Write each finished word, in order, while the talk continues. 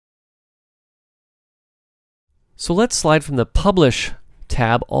So let's slide from the Publish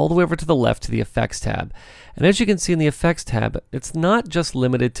tab all the way over to the left to the Effects tab. And as you can see in the Effects tab, it's not just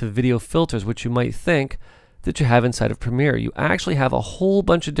limited to video filters, which you might think that you have inside of Premiere. You actually have a whole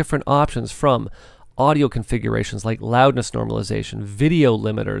bunch of different options, from audio configurations like loudness normalization, video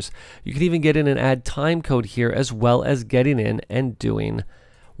limiters. You can even get in and add time code here, as well as getting in and doing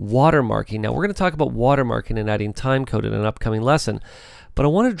watermarking. Now we're going to talk about watermarking and adding time code in an upcoming lesson, but I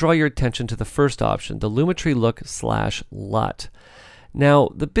want to draw your attention to the first option, the Lumetri Look / LUT. Now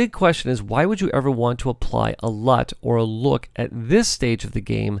the big question is, why would you ever want to apply a LUT or a look at this stage of the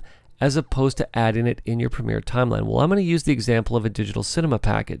game as opposed to adding it in your Premiere timeline? Well, I'm going to use the example of a digital cinema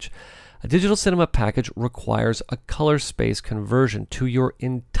package. A digital cinema package requires a color space conversion to your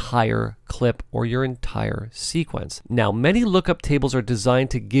entire clip or your entire sequence. Now, many lookup tables are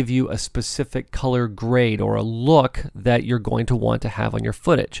designed to give you a specific color grade or a look that you're going to want to have on your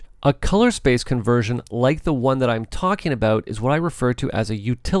footage. A color space conversion like the one that I'm talking about is what I refer to as a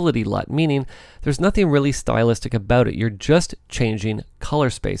utility LUT, meaning there's nothing really stylistic about it. You're just changing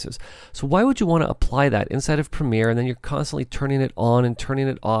color spaces. So why would you want to apply that inside of Premiere and then you're constantly turning it on and turning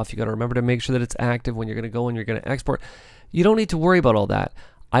it off? You got to remember to make sure that it's active when you're going to go and you're going to export. You don't need to worry about all that.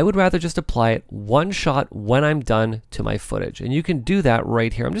 I would rather just apply it one shot when I'm done to my footage. And you can do that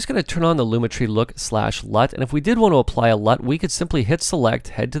right here. I'm just going to turn on the Lumetri Look / LUT. And if we did want to apply a LUT, we could simply hit select,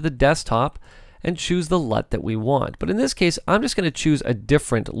 head to the desktop, and choose the LUT that we want. But in this case, I'm just going to choose a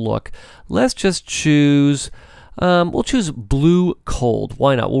different look. Let's just choose, we'll choose blue cold.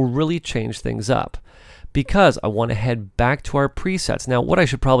 Why not? We'll really change things up, because I want to head back to our presets. Now, what I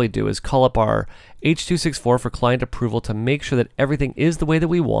should probably do is call up our H.264 for client approval to make sure that everything is the way that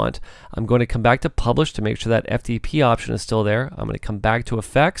we want. I'm going to come back to Publish to make sure that FTP option is still there. I'm going to come back to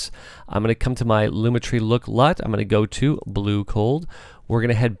Effects. I'm going to come to my Lumetri Look LUT. I'm going to go to Blue Cold. We're going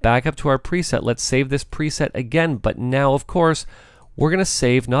to head back up to our preset. Let's save this preset again, but now, of course, we're going to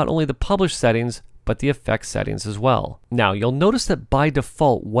save not only the Publish settings, but the effects settings as well. Now you'll notice that by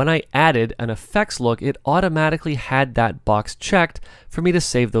default, when I added an effects look, it automatically had that box checked for me to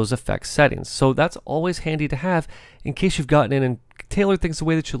save those effects settings. So that's always handy to have in case you've gotten in and tailored things the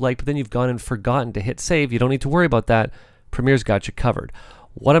way that you like, but then you've gone and forgotten to hit save. You don't need to worry about that. Premiere's got you covered.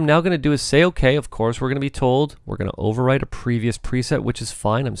 What I'm now going to do is say OK. Of course, we're going to be told we're going to overwrite a previous preset, which is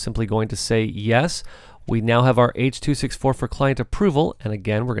fine. I'm simply going to say yes. We now have our H.264 for client approval, and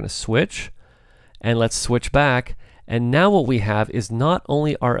again, we're going to switch. And let's switch back. And now what we have is not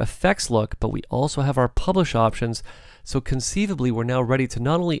only our effects look, but we also have our publish options. So conceivably, we're now ready to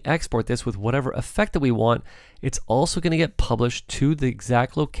not only export this with whatever effect that we want, it's also going to get published to the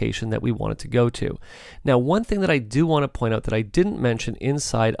exact location that we want it to go to. Now, one thing that I do want to point out that I didn't mention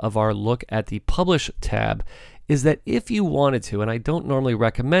inside of our look at the Publish tab is that if you wanted to, and I don't normally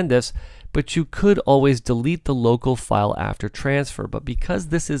recommend this, but you could always delete the local file after transfer. But because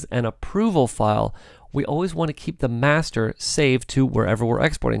this is an approval file, we always want to keep the master saved to wherever we're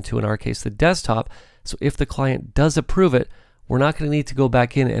exporting to, in our case, the desktop. So if the client does approve it, we're not going to need to go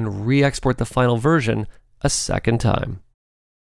back in and re-export the final version a second time.